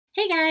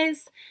Hey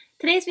guys!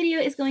 Today's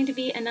video is going to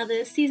be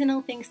another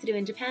seasonal things to do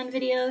in Japan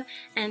video,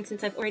 and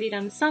since I've already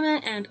done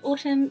summer and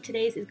autumn,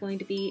 today's is going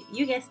to be,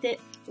 you guessed it,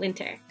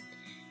 winter.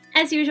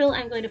 As usual,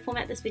 I'm going to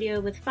format this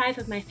video with 5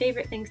 of my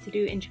favourite things to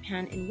do in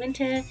Japan in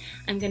winter.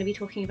 I'm going to be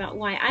talking about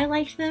why I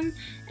liked them,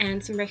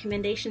 and some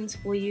recommendations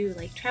for you,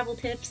 like travel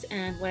tips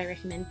and what I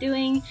recommend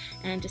doing,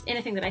 and just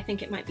anything that I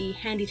think it might be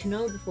handy to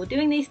know before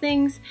doing these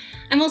things.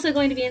 I'm also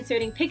going to be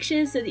inserting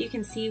pictures so that you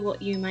can see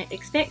what you might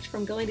expect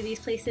from going to these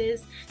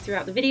places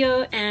throughout the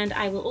video, and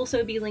I will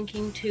also be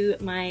linking to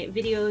my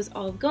videos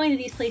of going to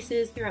these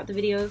places throughout the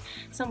video,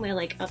 somewhere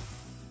like up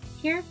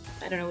here.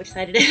 I don't know which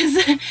side it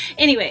is.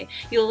 Anyway,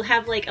 you'll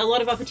have like a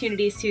lot of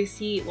opportunities to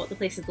see what the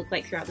places look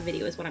like throughout the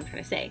video is what I'm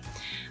trying to say.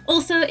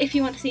 Also, if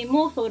you want to see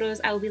more photos,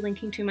 I will be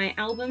linking to my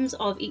albums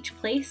of each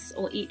place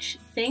or each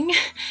thing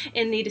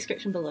in the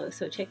description below,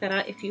 so check that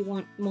out if you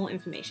want more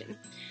information.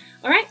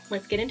 Alright,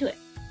 let's get into it.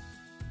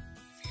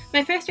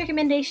 My first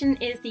recommendation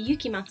is the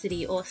Yuki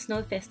Matsuri, or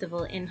Snow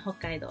Festival in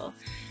Hokkaido.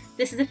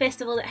 This is a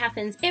festival that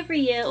happens every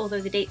year, although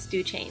the dates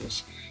do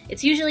change.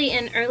 It's usually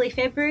in early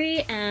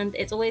February, and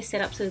it's always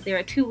set up so that there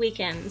are 2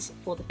 weekends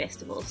for the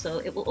festival, so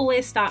it will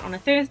always start on a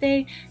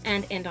Thursday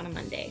and end on a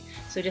Monday,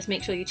 so just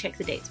make sure you check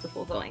the dates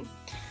before going.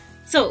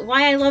 So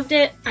why I loved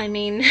it? I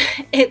mean,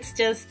 it's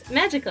just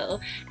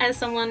magical. As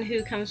someone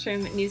who comes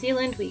from New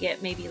Zealand, we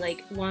get maybe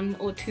like 1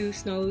 or 2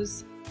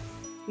 snows.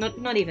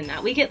 Not even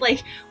that. We get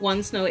like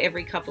 1 snow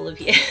every couple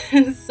of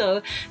years.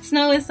 So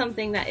snow is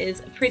something that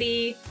is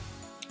pretty,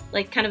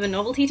 like, kind of a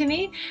novelty to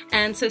me,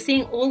 and so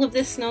seeing all of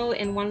this snow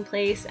in one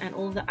place and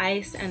all the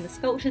ice and the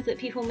sculptures that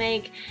people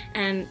make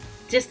and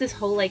just this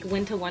whole like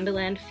winter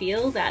wonderland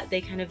feel that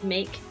they kind of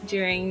make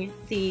during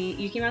the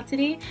Yuki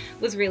Matsuri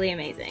was really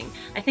amazing.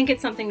 I think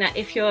it's something that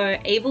if you're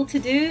able to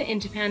do in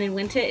Japan in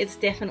winter, it's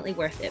definitely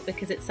worth it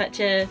because it's such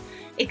a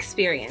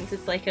experience.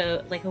 It's like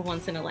a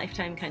once in a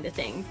lifetime kind of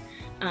thing.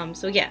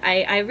 So yeah,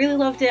 I really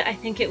loved it. I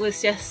think it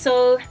was just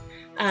so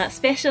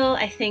special.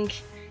 I think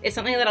it's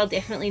something that I'll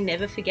definitely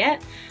never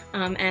forget,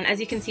 and as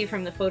you can see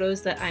from the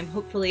photos that I've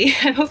hopefully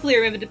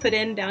remembered to put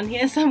in down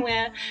here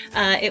somewhere,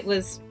 it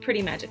was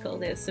pretty magical.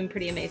 There's some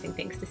pretty amazing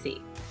things to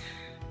see.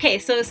 Okay,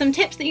 so some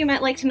tips that you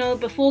might like to know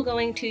before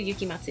going to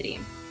Yuki Matsuri.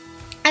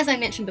 As I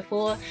mentioned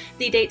before,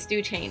 the dates do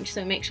change,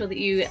 so make sure that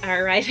you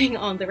are arriving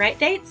on the right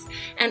dates.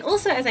 And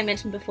also, as I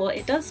mentioned before,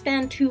 it does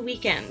span 2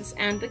 weekends,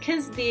 and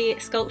because the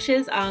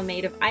sculptures are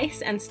made of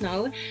ice and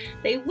snow,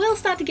 they will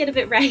start to get a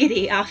bit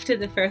raggedy after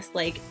the first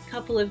like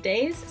couple of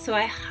days, so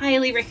I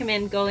highly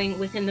recommend going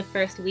within the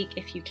first week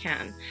if you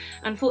can.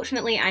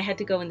 Unfortunately, I had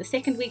to go in the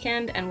second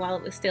weekend, and while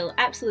it was still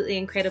absolutely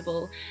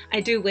incredible, I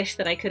do wish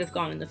that I could have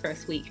gone in the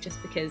first week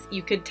just because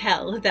you could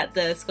tell that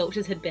the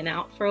sculptures had been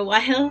out for a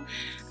while.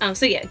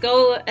 So yeah,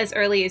 go as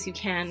early as you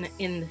can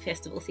in the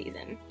festival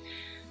season.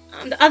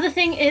 The other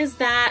thing is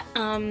that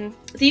the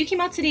Yuki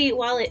Matsuri,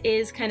 while it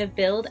is kind of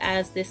billed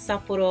as this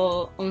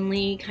Sapporo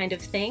only kind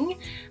of thing,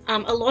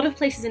 a lot of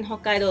places in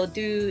Hokkaido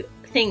do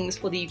things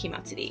for the Yuki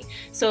Matsuri.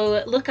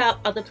 So look up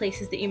other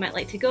places that you might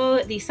like to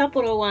go. The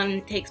Sapporo one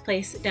takes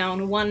place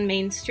down one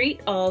main street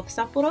of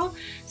Sapporo,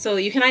 so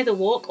you can either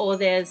walk or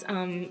there's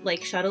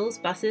like shuttles,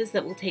 buses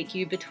that will take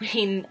you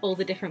between all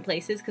the different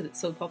places because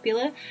it's so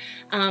popular.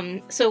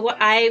 So what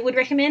I would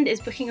recommend is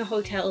booking a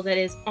hotel that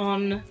is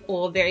on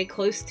or very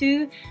close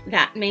to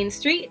that main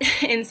street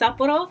in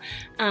Sapporo,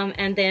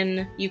 and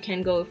then you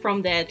can go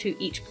from there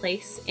to each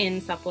place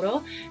in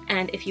Sapporo,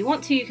 and if you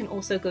want to, you can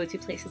also go to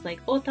places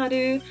like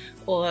Otaru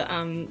or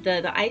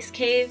the ice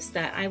caves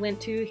that I went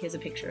to. Here's a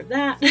picture of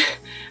that.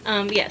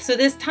 Yeah, so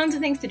there's tons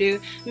of things to do.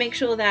 Make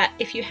sure that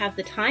if you have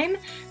the time,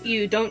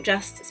 you don't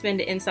just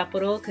spend it in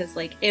Sapporo because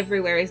like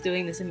everywhere is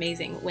doing this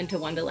amazing winter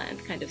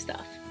wonderland kind of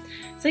stuff.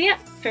 So yeah,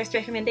 first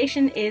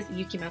recommendation is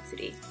Yuki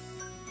Matsuri.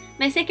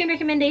 My second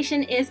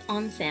recommendation is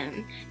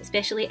onsen,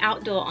 especially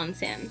outdoor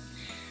onsen.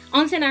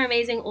 Onsen are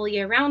amazing all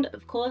year round,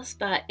 of course,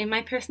 but in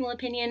my personal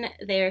opinion,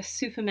 they're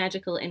super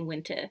magical in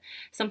winter.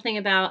 Something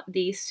about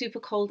the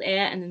super cold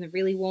air and then the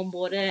really warm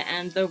water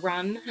and the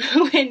run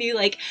when you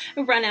like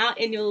run out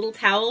in your little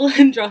towel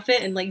and drop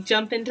it and like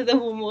jump into the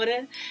warm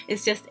water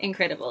is just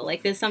incredible.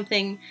 Like there's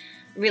something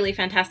really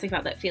fantastic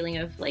about that feeling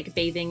of like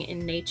bathing in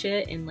nature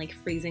in like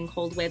freezing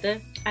cold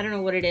weather. I don't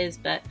know what it is,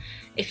 but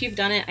if you've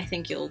done it, I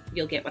think you'll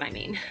get what I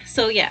mean.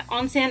 So yeah,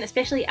 onsen,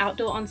 especially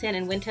outdoor onsen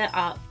in winter,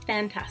 are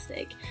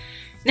fantastic.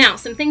 Now,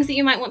 some things that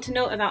you might want to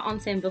know about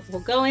onsen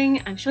before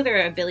going. I'm sure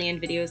there are a billion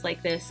videos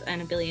like this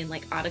and a billion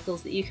like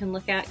articles that you can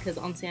look at because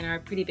onsen are a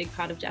pretty big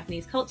part of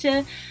Japanese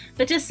culture,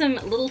 but just some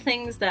little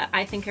things that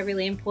I think are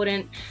really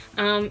important.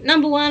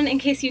 Number one, in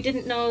case you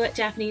didn't know,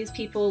 Japanese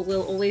people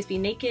will always be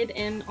naked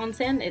in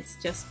onsen.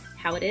 It's just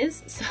how it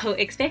is, so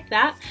expect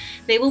that.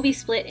 They will be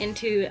split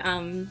into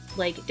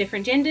like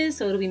different genders,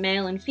 so it'll be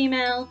male and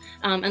female,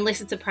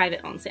 unless it's a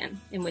private onsen,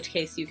 in which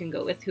case you can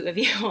go with whoever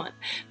you want.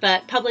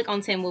 But public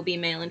onsen will be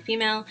male and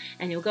female,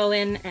 and you'll go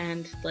in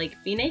and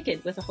like be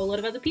naked with a whole lot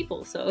of other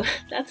people, so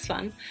that's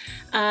fun.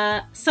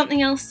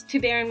 Something else to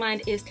bear in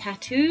mind is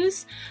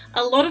tattoos.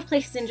 A lot of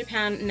places in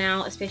Japan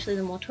now, especially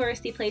the more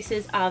touristy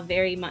places, are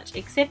very much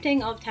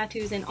accepting of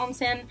tattoos in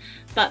onsen,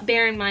 but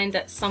bear in mind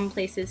that some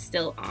places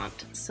still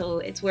aren't, so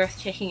it's worth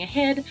checking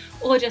ahead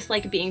or just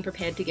like being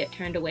prepared to get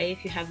turned away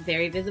if you have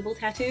very visible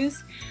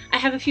tattoos. I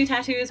have a few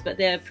tattoos, but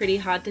they're pretty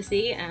hard to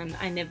see and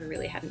I never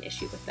really had an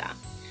issue with that.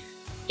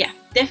 Yeah,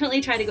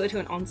 definitely try to go to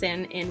an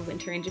onsen in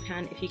winter in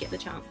Japan if you get the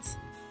chance.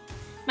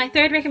 My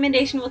third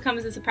recommendation will come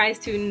as a surprise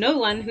to no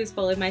one who's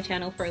followed my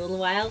channel for a little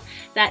while.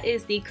 That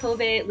is the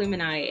Kobe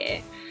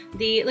Luminarie.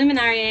 The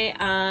Luminarie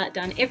are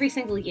done every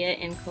single year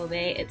in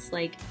Kobe. It's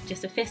like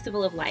just a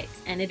festival of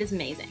lights and it is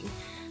amazing.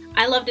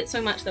 I loved it so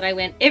much that I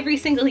went every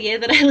single year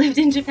that I lived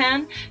in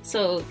Japan,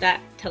 so that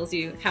tells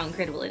you how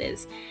incredible it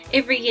is.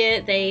 Every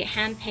year they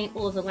hand paint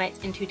all of the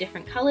lights into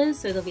different colours,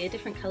 so there'll be a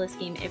different colour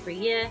scheme every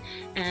year,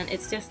 and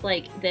it's just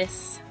like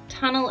this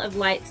tunnel of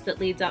lights that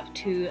leads up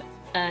to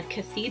a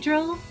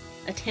cathedral.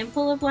 A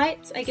temple of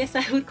lights, I guess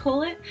I would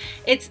call it.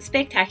 It's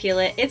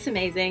spectacular, it's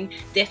amazing,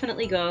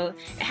 definitely go.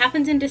 It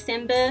happens in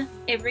December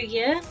every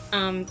year,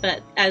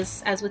 but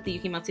as with the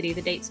Yuki Matsuri,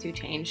 the dates do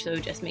change, so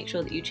just make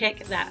sure that you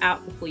check that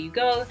out before you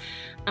go.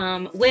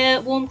 Wear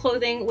warm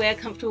clothing, wear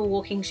comfortable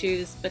walking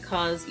shoes,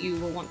 because you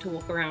will want to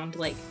walk around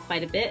like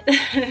quite a bit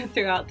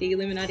throughout the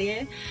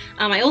Luminarie.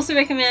 I also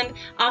recommend,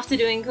 after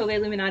doing Kobe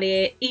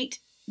Luminarie, eat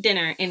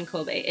dinner in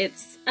Kobe.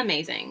 It's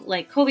amazing.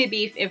 Like, Kobe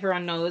beef,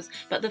 everyone knows,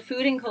 but the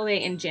food in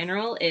Kobe in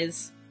general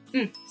is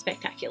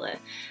spectacular.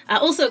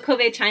 Also,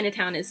 Kobe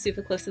Chinatown is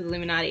super close to the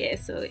Luminarie,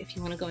 so if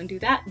you want to go and do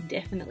that,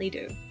 definitely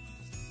do.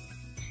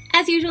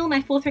 As usual,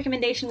 my fourth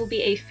recommendation will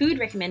be a food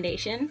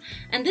recommendation,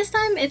 and this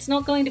time it's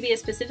not going to be a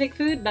specific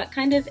food, but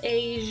kind of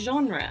a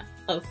genre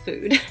of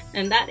food,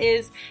 and that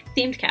is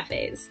themed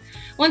cafes.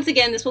 Once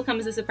again, this will come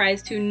as a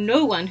surprise to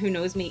no one who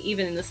knows me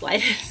even in the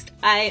slightest.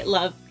 I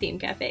love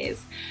themed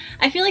cafes.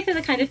 I feel like they're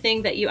the kind of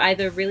thing that you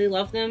either really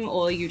love them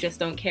or you just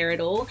don't care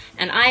at all,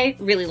 and I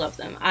really love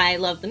them. I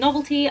love the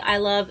novelty, I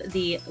love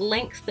the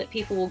lengths that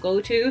people will go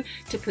to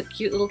put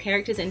cute little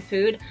characters in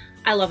food.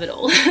 I love it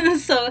all.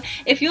 So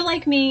if you're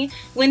like me,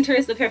 winter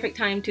is the perfect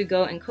time to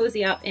go and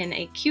cozy up in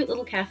a cute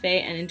little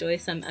cafe and enjoy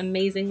some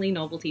amazingly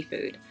novelty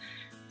food.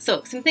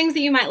 So some things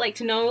that you might like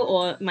to know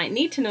or might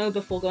need to know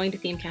before going to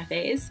theme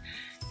cafes.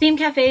 Theme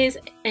cafes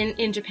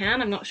in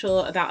Japan, I'm not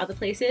sure about other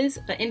places,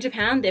 but in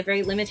Japan they're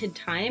very limited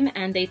time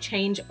and they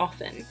change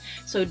often.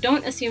 So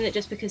don't assume that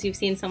just because you've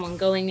seen someone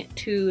going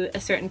to a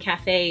certain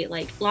cafe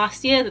like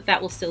last year that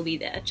will still be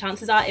there.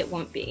 Chances are it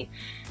won't be.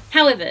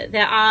 However,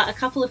 there are a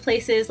couple of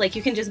places, like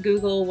you can just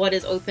Google what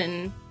is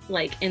open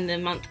like in the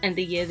month and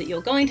the year that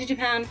you're going to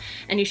Japan,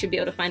 and you should be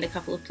able to find a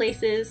couple of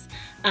places.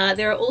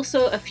 There are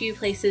also a few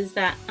places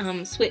that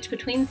switch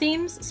between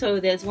themes. So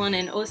there's one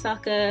in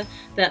Osaka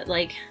that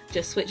like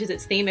just switches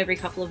its theme every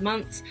couple of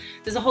months.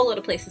 There's a whole lot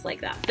of places like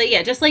that. But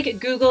yeah, just like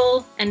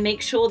Google and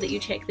make sure that you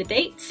check the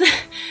dates.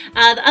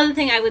 The other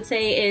thing I would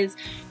say is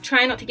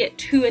try not to get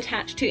too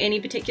attached to any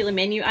particular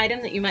menu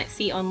item that you might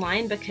see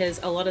online, because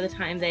a lot of the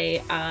time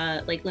they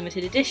are like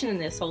limited edition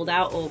and they're sold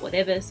out or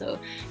whatever, so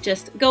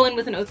just go in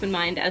with an open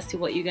mind as to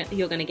what you're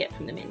going to get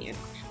from the menu.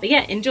 But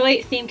yeah,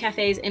 enjoy theme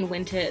cafes in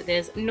winter.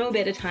 There's no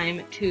better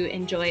time to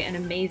enjoy an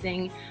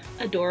amazing,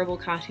 adorable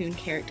cartoon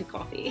character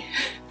coffee.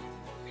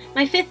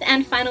 My fifth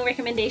and final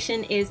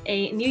recommendation is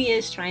a New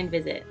Year's shrine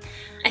visit.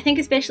 I think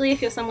especially if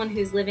you're someone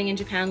who's living in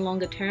Japan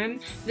longer term,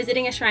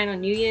 visiting a shrine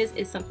on New Year's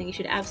is something you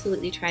should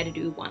absolutely try to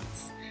do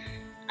once.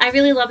 I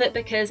really love it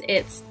because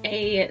it's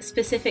a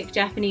specific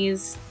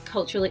Japanese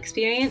cultural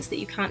experience that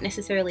you can't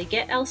necessarily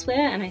get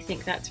elsewhere, and I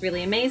think that's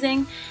really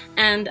amazing.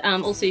 And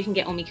also you can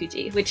get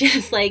omikuji, which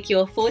is like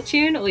your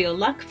fortune or your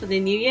luck for the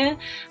new year.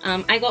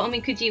 I got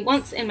omikuji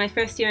once in my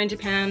first year in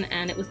Japan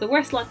and it was the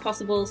worst luck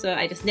possible, so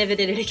I just never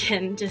did it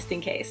again just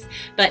in case.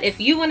 But if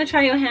you want to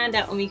try your hand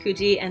at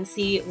omikuji and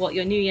see what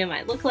your new year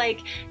might look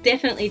like,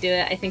 definitely do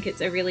it. I think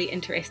it's a really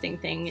interesting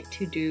thing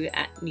to do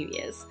at New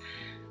Year's.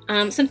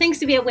 Some things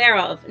to be aware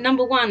of.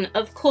 Number one,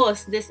 of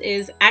course, this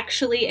is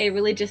actually a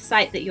religious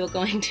site that you're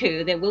going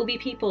to. There will be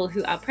people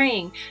who are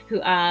praying,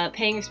 who are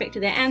paying respect to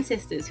their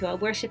ancestors, who are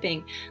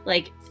worshipping.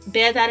 Like,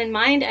 bear that in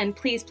mind, and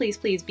please, please,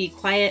 please be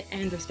quiet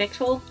and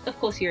respectful. Of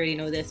course you already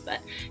know this, but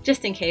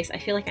just in case, I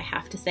feel like I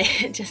have to say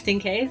it just in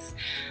case.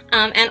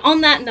 And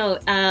on that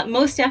note,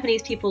 most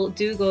Japanese people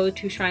do go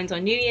to shrines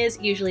on New Year's,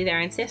 usually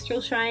their ancestral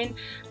shrine,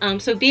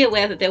 so be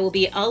aware that there will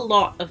be a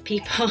lot of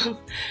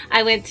people.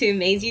 I went to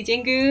Meiji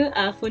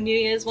Jingu for New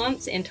Year's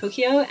once in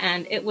Tokyo,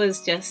 and it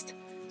was just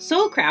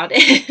so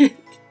crowded.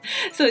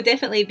 So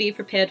definitely be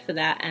prepared for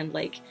that, and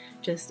like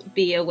just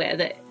be aware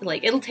that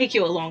like it'll take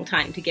you a long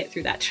time to get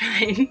through that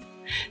shrine.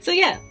 So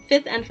yeah,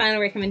 fifth and final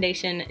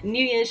recommendation,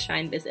 New Year's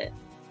shrine visit.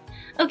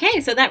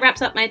 Okay, so that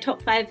wraps up my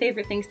top 5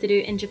 favorite things to do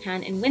in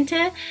Japan in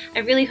winter. I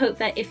really hope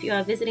that if you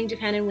are visiting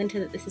Japan in winter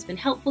that this has been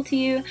helpful to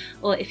you,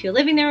 or if you're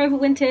living there over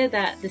winter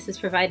that this has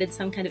provided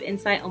some kind of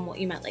insight on what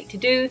you might like to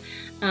do.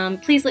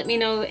 Please let me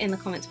know in the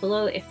comments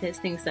below if there's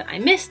things that I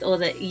missed or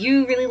that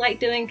you really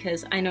like doing,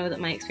 because I know that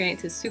my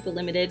experience is super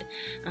limited,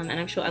 and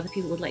I'm sure other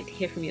people would like to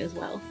hear from you as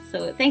well.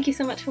 So thank you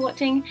so much for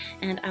watching,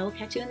 and I will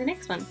catch you in the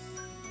next one.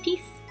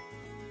 Peace!